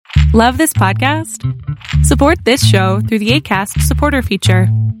Love this podcast? Support this show through the Acast supporter feature.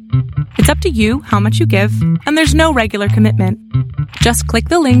 It's up to you how much you give, and there's no regular commitment. Just click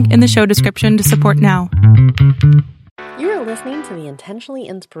the link in the show description to support now. You are listening to the Intentionally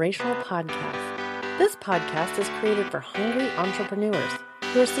Inspirational Podcast. This podcast is created for hungry entrepreneurs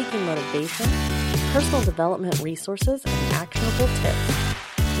who are seeking motivation, personal development resources, and actionable tips.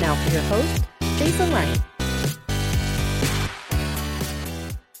 Now for your host, Jason Wright.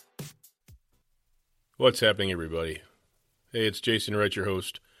 What's happening, everybody? Hey, it's Jason Wright, your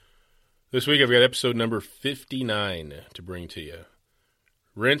host. This week I've got episode number 59 to bring to you.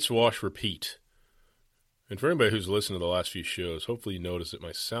 Rinse, wash, repeat. And for anybody who's listened to the last few shows, hopefully you notice that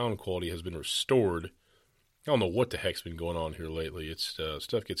my sound quality has been restored. I don't know what the heck's been going on here lately. It's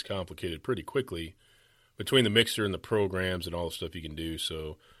stuff gets complicated pretty quickly between the mixer and the programs and all the stuff you can do.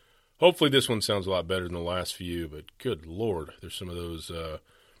 So hopefully this one sounds a lot better than the last few, but good Lord, there's some of those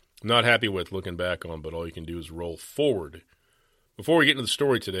I'm not happy with looking back on, but all you can do is roll forward. Before we get into the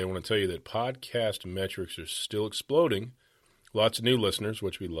story today, I want to tell you that podcast metrics are still exploding. Lots of new listeners,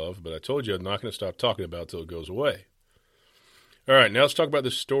 which we love, but I told you I'm not going to stop talking about it until it goes away. All right, now let's talk about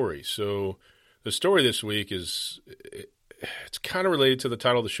this story. So the story this week it's kind of related to the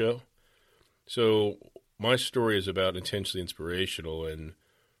title of the show. So my story is about Intentionally Inspirational, and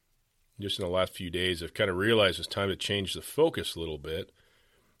just in the last few days, I've kind of realized it's time to change the focus a little bit.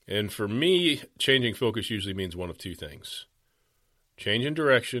 And for me, changing focus usually means one of two things. Change in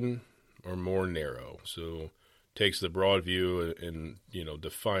direction or more narrow. So takes the broad view and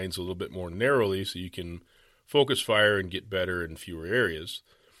defines a little bit more narrowly so you can focus fire and get better in fewer areas.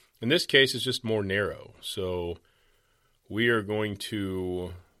 In this case, it's just more narrow. So we are going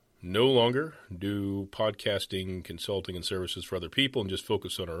to no longer do podcasting, consulting, and services for other people and just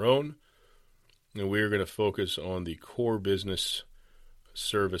focus on our own. And we are going to focus on the core business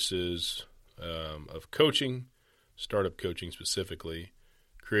services of coaching, startup coaching specifically,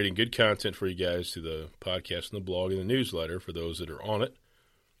 creating good content for you guys through the podcast and the blog and the newsletter for those that are on it,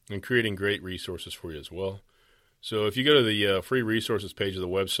 and creating great resources for you as well. So if you go to the free resources page of the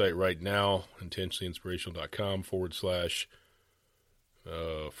website right now,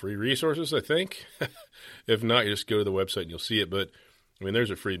 intentionallyinspirational.com/free resources, I think. If not, you just go to the website and you'll see it. But I mean,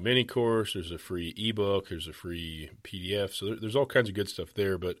 there's a free mini course, there's a free ebook, there's a free PDF. So there's all kinds of good stuff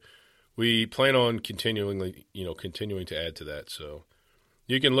there, but we plan on continuing to add to that. So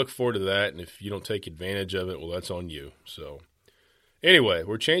you can look forward to that. And if you don't take advantage of it, well, that's on you. So anyway,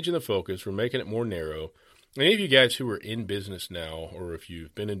 we're changing the focus. We're making it more narrow. Any of you guys who are in business now, or if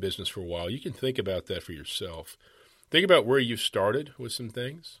you've been in business for a while, you can think about that for yourself. Think about where you started with some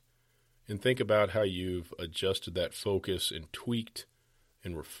things and think about how you've adjusted that focus and tweaked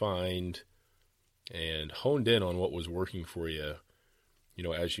and refined and honed in on what was working for you,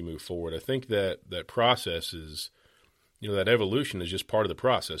 as you move forward. I think that process is, that evolution is just part of the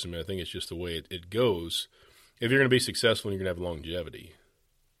process. I mean, I think it's just the way it goes. If you're going to be successful, you're going to have longevity.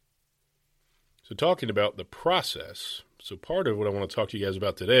 So talking about the process, so part of what I want to talk to you guys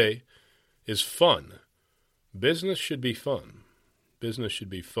about today is fun. Business should be fun. Business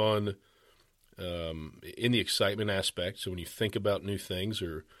should be fun. In the excitement aspect, so when you think about new things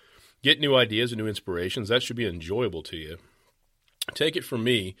or get new ideas and new inspirations, that should be enjoyable to you. Take it from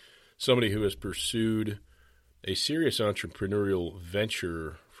me, somebody who has pursued a serious entrepreneurial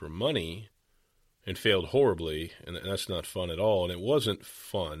venture for money and failed horribly, and that's not fun at all, and it wasn't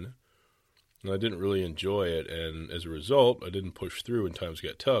fun, and I didn't really enjoy it, and as a result, I didn't push through when times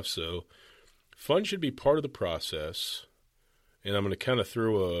got tough, so fun should be part of the process, and I'm going to kind of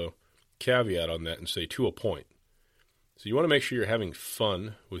throw a caveat on that and say to a point. So you want to make sure you're having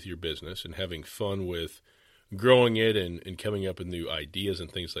fun with your business and having fun with growing it and coming up with new ideas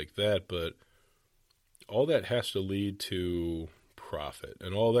and things like that, but all that has to lead to profit,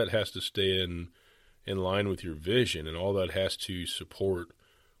 and all that has to stay in line with your vision, and all that has to support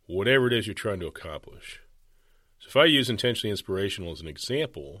whatever it is you're trying to accomplish. So if I use Intentionally Inspirational as an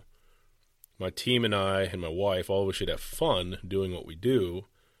example, my team and I and my wife, all of us should have fun doing what we do,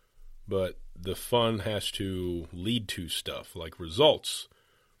 but the fun has to lead to stuff like results.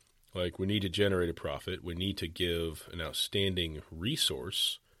 Like we need to generate a profit. We need to give an outstanding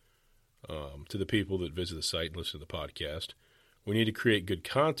resource to the people that visit the site and listen to the podcast. We need to create good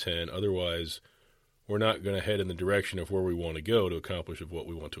content. Otherwise, we're not going to head in the direction of where we want to go to accomplish what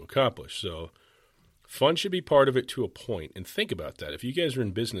we want to accomplish. So fun should be part of it to a point. And think about that. If you guys are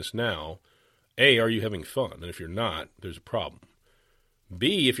in business now, A, are you having fun? And if you're not, there's a problem.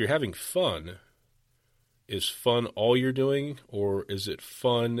 B, if you're having fun, is fun all you're doing, or is it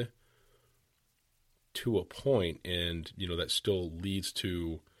fun to a point and, that still leads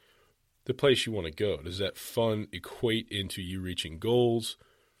to the place you want to go? Does that fun equate into you reaching goals,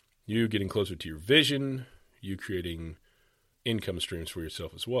 you getting closer to your vision, you creating income streams for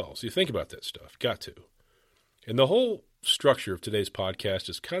yourself as well? So you think about that stuff. Got to. And the whole structure of today's podcast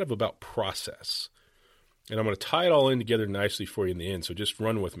is kind of about process. And I'm going to tie it all in together nicely for you in the end, so just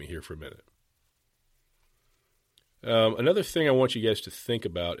run with me here for a minute. Another thing I want you guys to think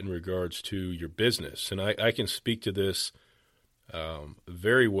about in regards to your business, and I can speak to this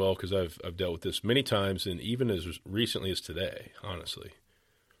very well because I've dealt with this many times, and even as recently as today, honestly.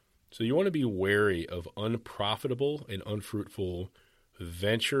 So you want to be wary of unprofitable and unfruitful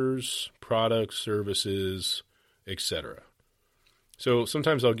ventures, products, services, etc. So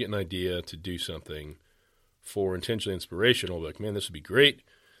sometimes I'll get an idea to do something for Intentionally Inspirational, like, man, this would be great.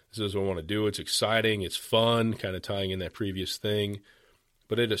 This is what I want to do. It's exciting. It's fun, kind of tying in that previous thing.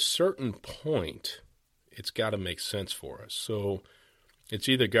 But at a certain point, it's got to make sense for us. So it's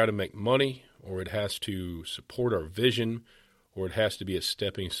either got to make money, or it has to support our vision, or it has to be a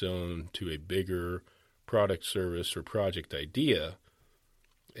stepping stone to a bigger product, service, or project idea.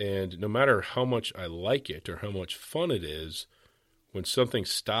 And no matter how much I like it or how much fun it is, when something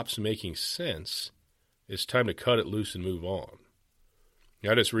stops making sense, it's time to cut it loose and move on.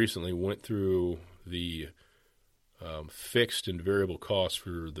 I just recently went through the fixed and variable costs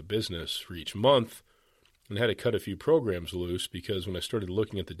for the business for each month and had to cut a few programs loose because when I started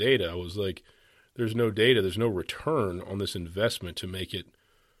looking at the data, I was like, there's no data, there's no return on this investment to make it,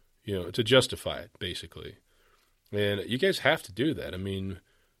 to justify it, basically. And you guys have to do that. I mean,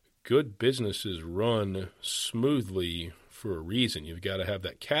 good businesses run smoothly for a reason. You've got to have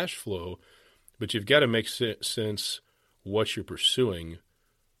that cash flow, but you've got to make sense what you're pursuing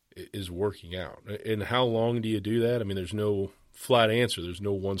is working out. And how long do you do that? I mean, there's no flat answer. There's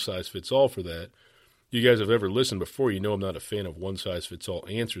no one-size-fits-all for that. You guys have ever listened before, you know I'm not a fan of one-size-fits-all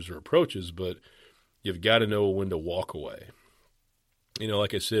answers or approaches, but you've got to know when to walk away.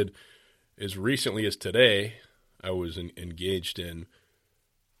 Like I said, as recently as today, I was engaged in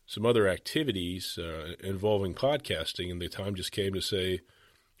some other activities involving podcasting, and the time just came to say,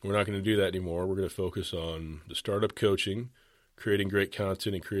 we're not going to do that anymore. We're going to focus on the startup coaching, creating great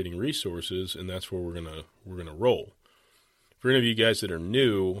content, and creating resources, and that's where we're gonna roll. For any of you guys that are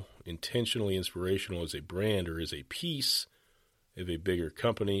new, Intentionally Inspirational is a brand or is a piece of a bigger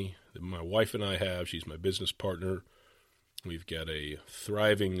company that my wife and I have. She's my business partner. We've got a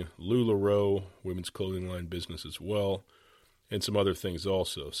thriving LuLaRoe women's clothing line business as well, and some other things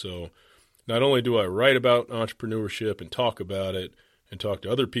also. So not only do I write about entrepreneurship and talk about it, and talk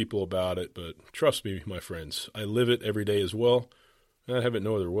to other people about it, but trust me, my friends, I live it every day as well, and I have it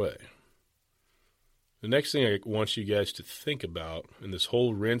no other way. The next thing I want you guys to think about in this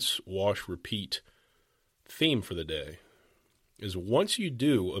whole rinse, wash, repeat theme for the day is once you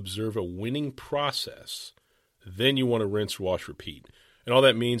do observe a winning process, then you want to rinse, wash, repeat. And all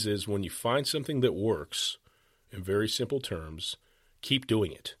that means is when you find something that works, in very simple terms, keep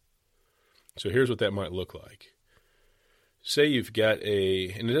doing it. So here's what that might look like. Say you've got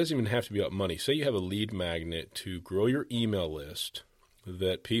and it doesn't even have to be about money. Say you have a lead magnet to grow your email list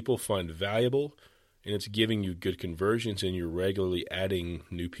that people find valuable, and it's giving you good conversions, and you're regularly adding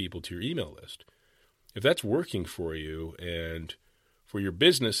new people to your email list. If that's working for you, and for your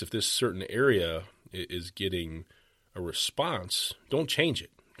business, if this certain area is getting a response, don't change it.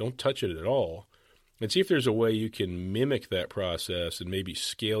 Don't touch it at all. And see if there's a way you can mimic that process and maybe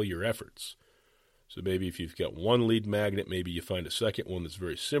scale your efforts. So maybe if you've got one lead magnet, maybe you find a second one that's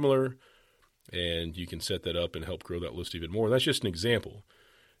very similar, and you can set that up and help grow that list even more. That's just an example.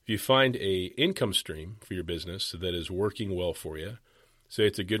 If you find a income stream for your business that is working well for you, say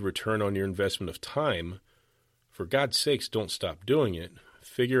it's a good return on your investment of time, for God's sakes, don't stop doing it.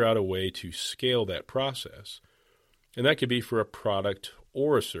 Figure out a way to scale that process. And that could be for a product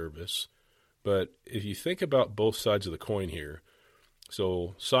or a service. But if you think about both sides of the coin here,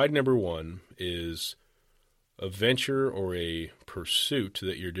 so side number one is a venture or a pursuit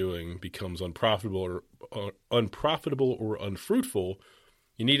that you're doing becomes unprofitable or unfruitful.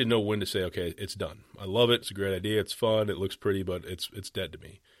 You need to know when to say, okay, it's done. I love it. It's a great idea. It's fun. It looks pretty, but it's dead to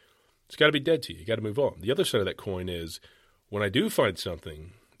me. It's got to be dead to you. You got to move on. The other side of that coin is when I do find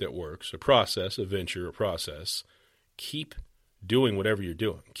something that works, a process, a venture, a process, keep doing whatever you're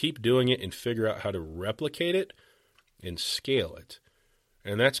doing. Keep doing it and figure out how to replicate it and scale it.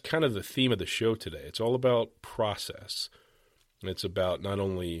 And that's kind of the theme of the show today. It's all about process. It's about not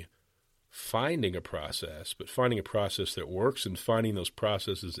only finding a process, but finding a process that works and finding those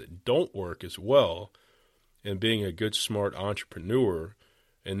processes that don't work as well, and being a good, smart entrepreneur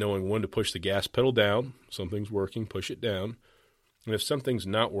and knowing when to push the gas pedal down. Something's working, push it down. And if something's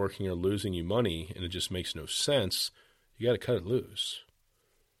not working or losing you money and it just makes no sense, you got to cut it loose.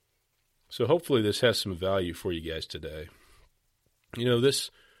 So hopefully this has some value for you guys today.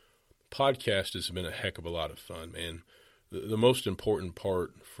 This podcast has been a heck of a lot of fun, man. The most important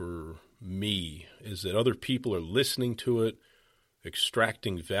part for me is that other people are listening to it,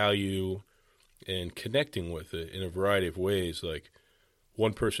 extracting value, and connecting with it in a variety of ways. Like,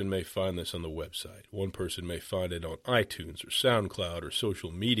 one person may find this on the website. One person may find it on iTunes or SoundCloud or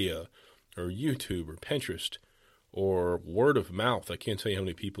social media or YouTube or Pinterest or word of mouth. I can't tell you how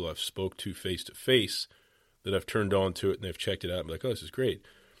many people I've spoke to face-to-face that I've turned on to it and they've checked it out and be like, oh, this is great.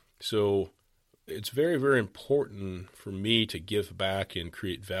 So it's very, very important for me to give back and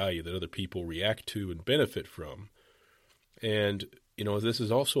create value that other people react to and benefit from. And, this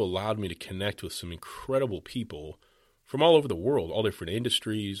has also allowed me to connect with some incredible people from all over the world, all different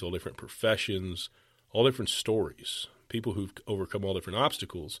industries, all different professions, all different stories, people who've overcome all different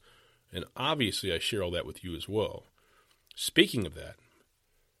obstacles. And obviously I share all that with you as well. Speaking of that,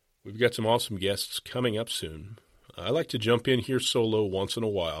 we've got some awesome guests coming up soon. I like to jump in here solo once in a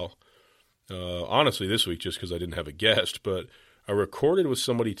while. Honestly, this week just because I didn't have a guest, but I recorded with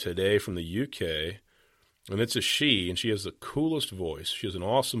somebody today from the UK, and it's a she, and she has the coolest voice. She has an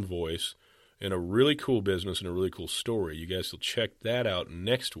awesome voice and a really cool business and a really cool story. You guys will check that out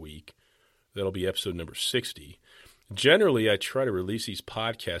next week. That'll be episode number 60. Generally, I try to release these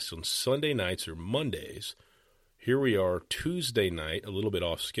podcasts on Sunday nights or Mondays. Here we are, Tuesday night, a little bit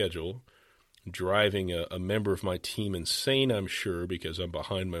off schedule, driving a member of my team insane, I'm sure, because I'm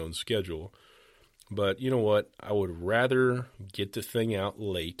behind my own schedule. But you know what? I would rather get the thing out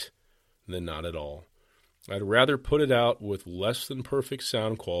late than not at all. I'd rather put it out with less than perfect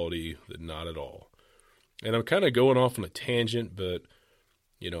sound quality than not at all. And I'm kind of going off on a tangent, but,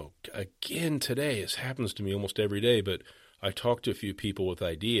 again today, this happens to me almost every day, but I talk to a few people with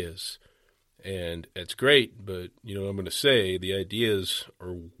ideas, and it's great, but, I'm going to say the ideas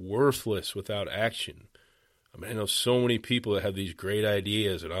are worthless without action. I know so many people that have these great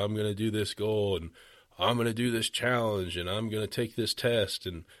ideas, and I'm going to do this goal, and I'm going to do this challenge, and I'm going to take this test,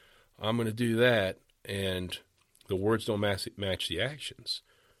 and I'm going to do that. And the words don't match the actions.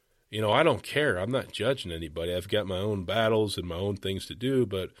 I don't care. I'm not judging anybody. I've got my own battles and my own things to do.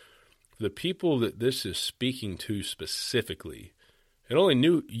 But for the people that this is speaking to specifically, and only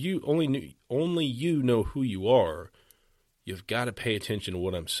you know who you are, you've got to pay attention to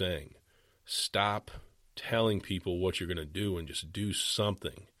what I'm saying. Stop telling people what you're going to do and just do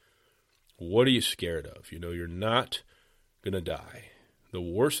something. What are you scared of? You're not going to die. The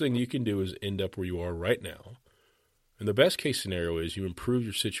worst thing you can do is end up where you are right now. And the best case scenario is you improve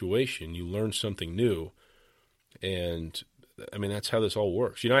your situation, you learn something new. And, that's how this all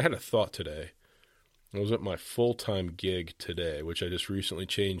works. I had a thought today. I was at my full-time gig today, which I just recently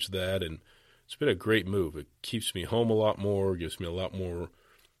changed that, and it's been a great move. It keeps me home a lot more, gives me a lot more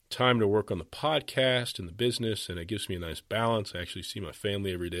time to work on the podcast and the business, and it gives me a nice balance. I actually see my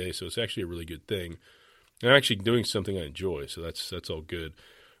family every day, so it's actually a really good thing. And I'm actually doing something I enjoy, so that's all good.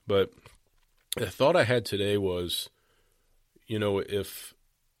 But the thought I had today was, if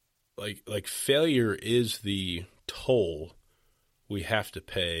like failure is the toll we have to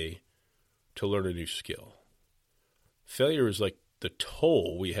pay to learn a new skill. Failure is like the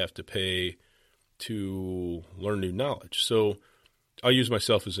toll we have to pay to learn new knowledge. So I'll use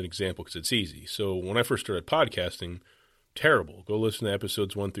myself as an example because it's easy. So when I first started podcasting, terrible. Go listen to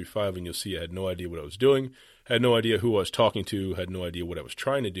episodes 1 through 5 and you'll see I had no idea what I was doing, had no idea who I was talking to, had no idea what I was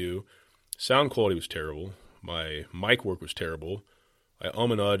trying to do. Sound quality was terrible. My mic work was terrible. I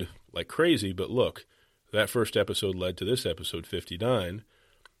and uh'd like crazy, but look, that first episode led to this episode 59,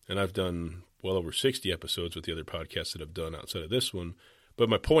 and I've done well over 60 episodes with the other podcasts that I've done outside of this one. But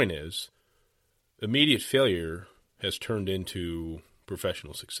my point is, immediate failure has turned into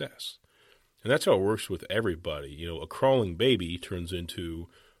professional success. And that's how it works with everybody. A crawling baby turns into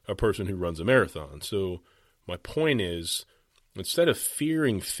a person who runs a marathon. So my point is, instead of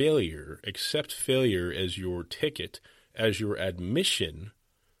fearing failure, accept failure as your ticket, as your admission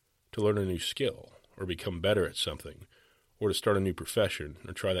to learn a new skill or become better at something or to start a new profession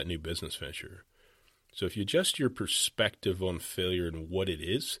or try that new business venture. So if you adjust your perspective on failure and what it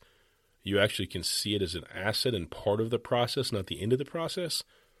is, you actually can see it as an asset and part of the process, not the end of the process.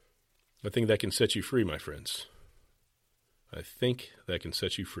 I think that can set you free, my friends. I think that can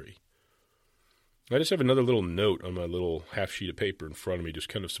set you free. I just have another little note on my little half sheet of paper in front of me, just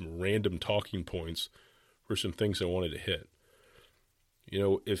kind of some random talking points for some things I wanted to hit.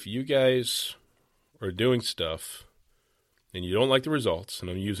 If you guys are doing stuff and you don't like the results, and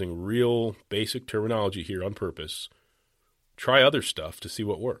I'm using real basic terminology here on purpose, try other stuff to see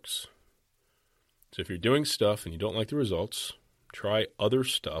what works. So if you're doing stuff and you don't like the results, try other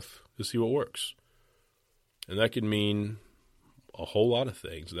stuff to see what works. And that could mean a whole lot of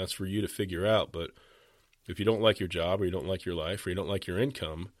things, and that's for you to figure out. But if you don't like your job, or you don't like your life, or you don't like your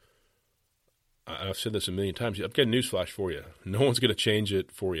income, I've said this a million times, I've got a newsflash for you. No one's going to change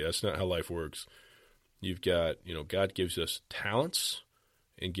it for you. That's not how life works. You've got, God gives us talents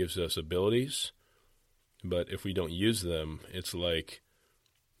and gives us abilities, but if we don't use them, it's like,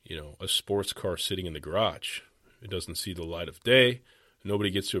 a sports car sitting in the garage. It doesn't see the light of day. Nobody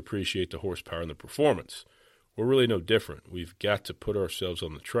gets to appreciate the horsepower and the performance. We're really no different. We've got to put ourselves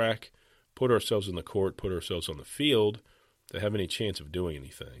on the track, put ourselves in the court, put ourselves on the field to have any chance of doing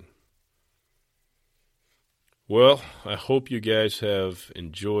anything. Well, I hope you guys have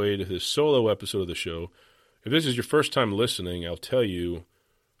enjoyed this solo episode of the show. If this is your first time listening, I'll tell you,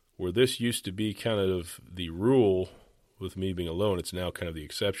 where this used to be kind of the rule with me being alone, it's now kind of the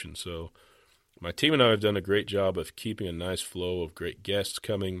exception. So my team and I have done a great job of keeping a nice flow of great guests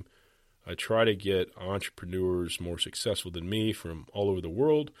coming. I try to get entrepreneurs more successful than me from all over the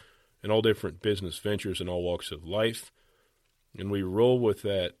world and all different business ventures and all walks of life. And we roll with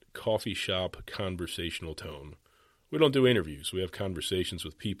that coffee shop conversational tone. We don't do interviews. We have conversations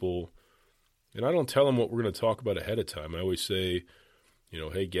with people. And I don't tell them what we're going to talk about ahead of time. I always say,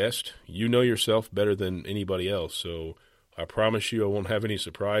 hey, guest, you know yourself better than anybody else. So I promise you I won't have any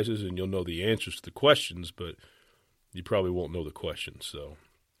surprises, and you'll know the answers to the questions, but you probably won't know the questions. So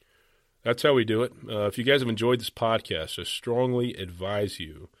that's how we do it. If you guys have enjoyed this podcast, I strongly advise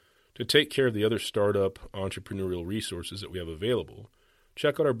you to take care of the other startup entrepreneurial resources that we have available.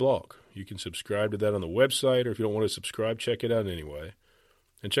 Check out our blog. You can subscribe to that on the website, or if you don't want to subscribe, check it out anyway.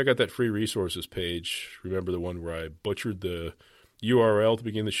 And check out that free resources page. Remember the one where I butchered the URL to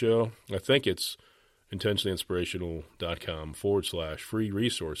begin the show? I think it's intentionallyinspirational.com/free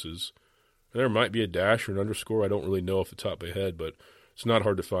resources. There might be a dash or an underscore. I don't really know off the top of my head, but it's not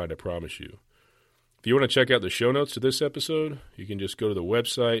hard to find, I promise you. If you want to check out the show notes to this episode, you can just go to the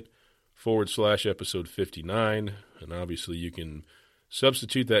website /episode 59, and obviously you can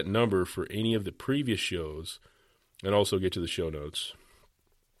substitute that number for any of the previous shows and also get to the show notes.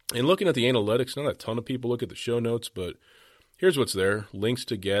 And looking at the analytics, not a ton of people look at the show notes, but here's what's there. Links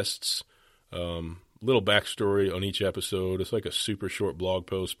to guests, little backstory on each episode. It's like a super short blog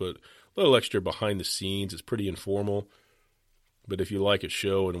post, but a little extra behind the scenes. It's pretty informal. But if you like a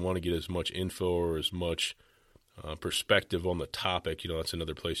show and want to get as much info or as much perspective on the topic, that's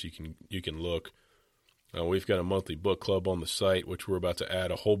another place you can look. We've got a monthly book club on the site, which we're about to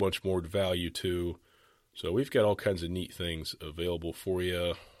add a whole bunch more value to. So we've got all kinds of neat things available for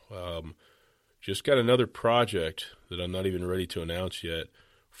you. Just got another project that I'm not even ready to announce yet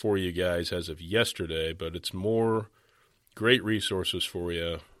for you guys as of yesterday, but it's more great resources for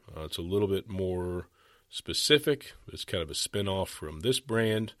you. It's a little bit more specific. It's kind of a spin-off from this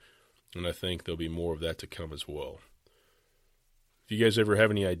brand, and I think there'll be more of that to come as well. If you guys ever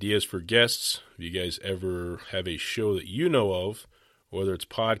have any ideas for guests, if you guys ever have a show that you know of, whether it's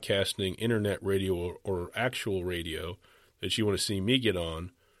podcasting, internet radio, or actual radio that you want to see me get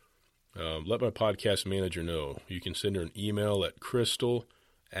on, let my podcast manager know. You can send her an email at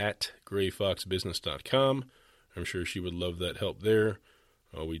crystal@grayfoxbusiness.com. I'm sure she would love that help there.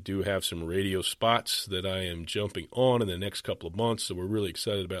 We do have some radio spots that I am jumping on in the next couple of months, so we're really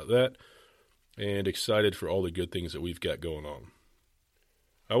excited about that and excited for all the good things that we've got going on.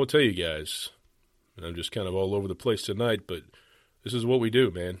 I will tell you guys, and I'm just kind of all over the place tonight, but this is what we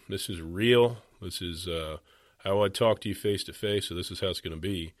do, man. This is real. This is how I talk to you face to face, so this is how it's going to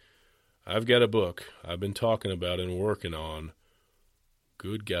be. I've got a book I've been talking about and working on,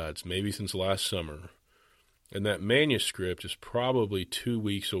 good gods, maybe since last summer. And that manuscript is probably 2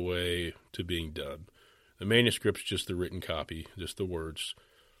 weeks away to being done. The manuscript's just the written copy, just the words.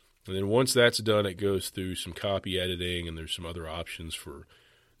 And then once that's done, it goes through some copy editing, and there's some other options for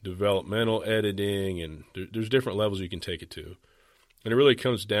developmental editing, and there's different levels you can take it to. And it really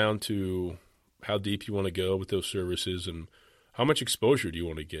comes down to how deep you want to go with those services and how much exposure do you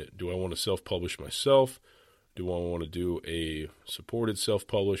want to get. Do I want to self-publish myself? Do I want to do a supported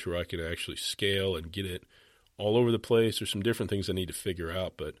self-publish where I can actually scale and get it all over the place? There's some different things I need to figure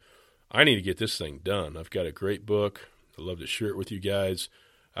out, but I need to get this thing done. I've got a great book. I'd love to share it with you guys.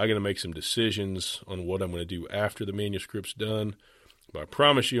 I'm going to make some decisions on what I'm going to do after the manuscript's done. But I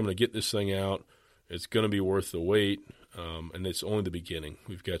promise you I'm going to get this thing out. It's going to be worth the wait, and it's only the beginning.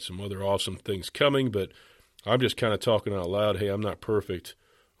 We've got some other awesome things coming, but I'm just kind of talking out loud. Hey, I'm not perfect.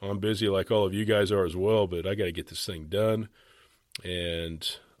 I'm busy like all of you guys are as well, but I got to get this thing done. And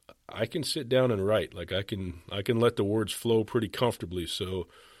I can sit down and write. Like I can let the words flow pretty comfortably. So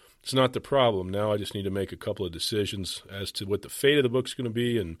it's not the problem. Now I just need to make a couple of decisions as to what the fate of the book's going to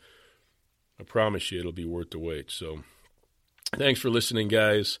be, and I promise you it'll be worth the wait. So thanks for listening,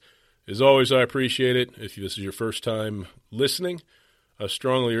 guys. As always, I appreciate it. If this is your first time listening, I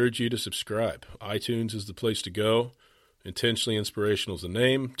strongly urge you to subscribe. iTunes is the place to go. Intentionally Inspirational is the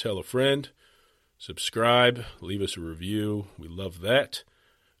name. Tell a friend. Subscribe. Leave us a review. We love that.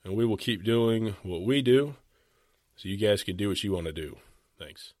 And we will keep doing what we do so you guys can do what you want to do.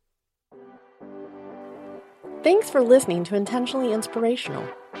 Thanks. Thanks for listening to Intentionally Inspirational.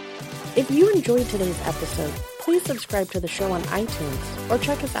 If you enjoyed today's episode, please subscribe to the show on iTunes or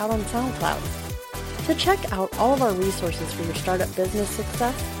check us out on SoundCloud. To check out all of our resources for your startup business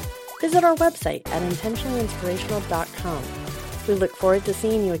success, visit our website at intentionallyinspirational.com. We look forward to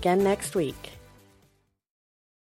seeing you again next week.